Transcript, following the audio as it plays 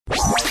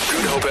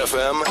Hope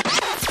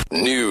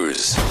FM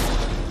News.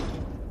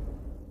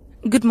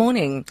 Good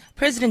morning.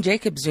 President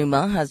Jacob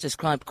Zuma has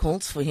described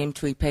calls for him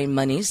to repay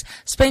monies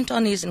spent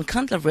on his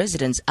Nkandla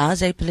residence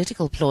as a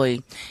political ploy.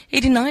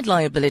 He denied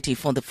liability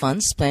for the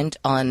funds spent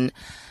on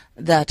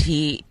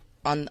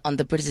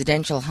the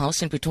presidential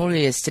house in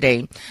Pretoria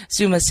yesterday.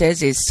 Zuma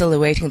says he is still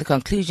awaiting the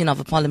conclusion of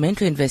a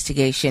parliamentary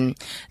investigation.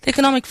 The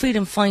economic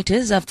freedom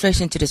fighters have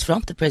threatened to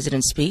disrupt the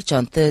president's speech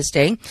on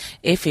Thursday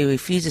if he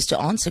refuses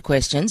to answer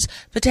questions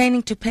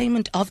pertaining to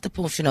payment of the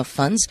portion of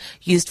funds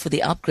used for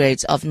the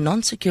upgrades of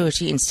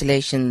non-security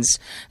installations.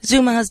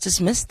 Zuma has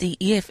dismissed the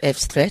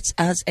EFF's threats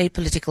as a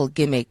political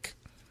gimmick.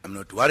 I'm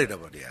not worried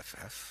about the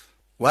EFF.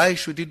 Why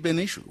should it be an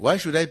issue? Why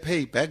should I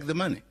pay back the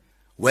money?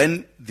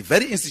 When the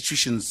very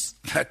institutions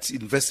that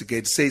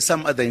investigate say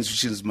some other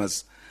institutions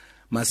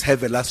must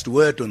have a last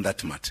word on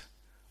that matter.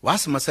 Why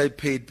must I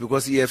pay it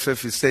because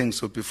EFF is saying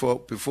so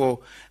before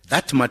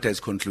that matter is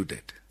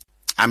concluded?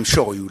 I'm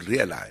sure you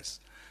realize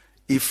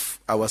if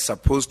I was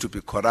supposed to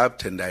be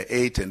corrupt and I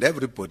ate and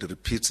everybody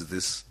repeats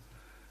this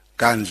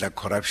Nkandla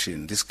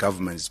corruption, this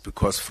government is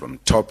because from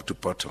top to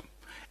bottom.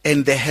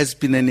 And there has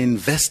been an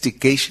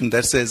investigation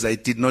that says I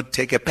did not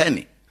take a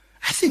penny.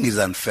 I think it's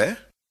unfair.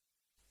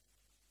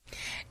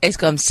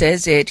 Eskom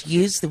says it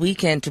used the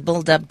weekend to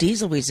build up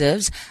diesel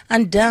reserves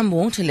and dam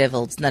water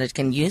levels that it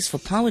can use for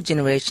power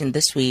generation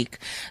this week.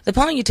 The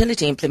power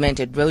utility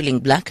implemented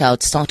rolling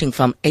blackouts starting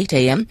from 8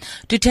 a.m.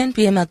 to 10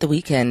 p.m. at the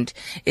weekend.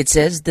 It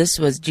says this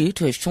was due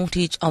to a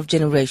shortage of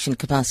generation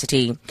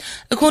capacity.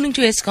 According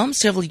to Eskom,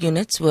 several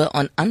units were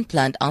on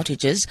unplanned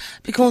outages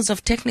because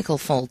of technical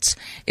faults.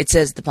 It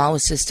says the power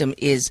system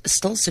is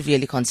still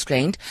severely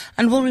constrained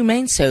and will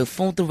remain so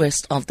for the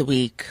rest of the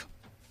week.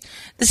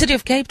 The City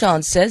of Cape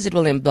Town says it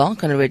will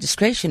embark on a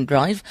registration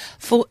drive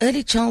for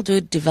early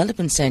childhood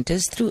development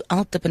centres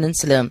throughout the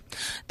peninsula.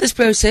 This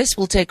process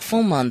will take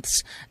 4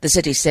 months. The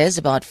city says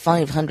about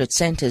 500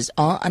 centres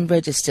are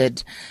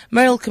unregistered.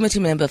 Mayoral Committee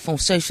Member for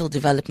Social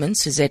Development,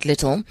 Suzette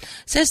Little,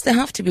 says they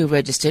have to be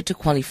registered to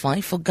qualify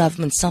for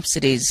government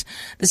subsidies.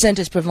 The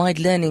centres provide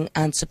learning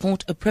and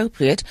support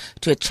appropriate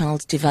to a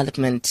child's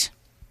development.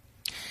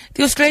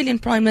 The Australian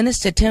Prime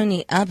Minister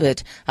Tony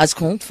Abbott has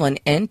called for an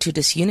end to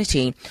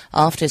disunity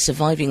after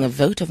surviving a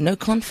vote of no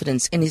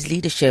confidence in his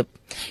leadership.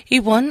 He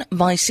won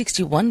by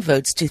 61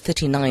 votes to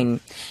 39.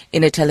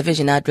 In a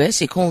television address,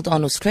 he called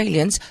on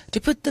Australians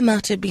to put the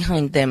matter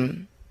behind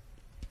them.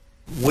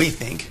 We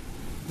think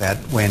that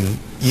when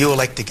you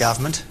elect a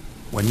government,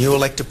 when you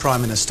elect a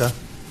Prime Minister,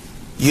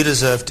 you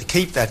deserve to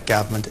keep that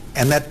government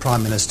and that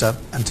Prime Minister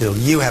until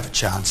you have a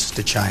chance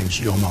to change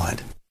your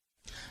mind.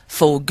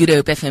 For Good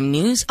Hope FM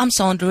News, I'm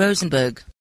Sandra Rosenberg.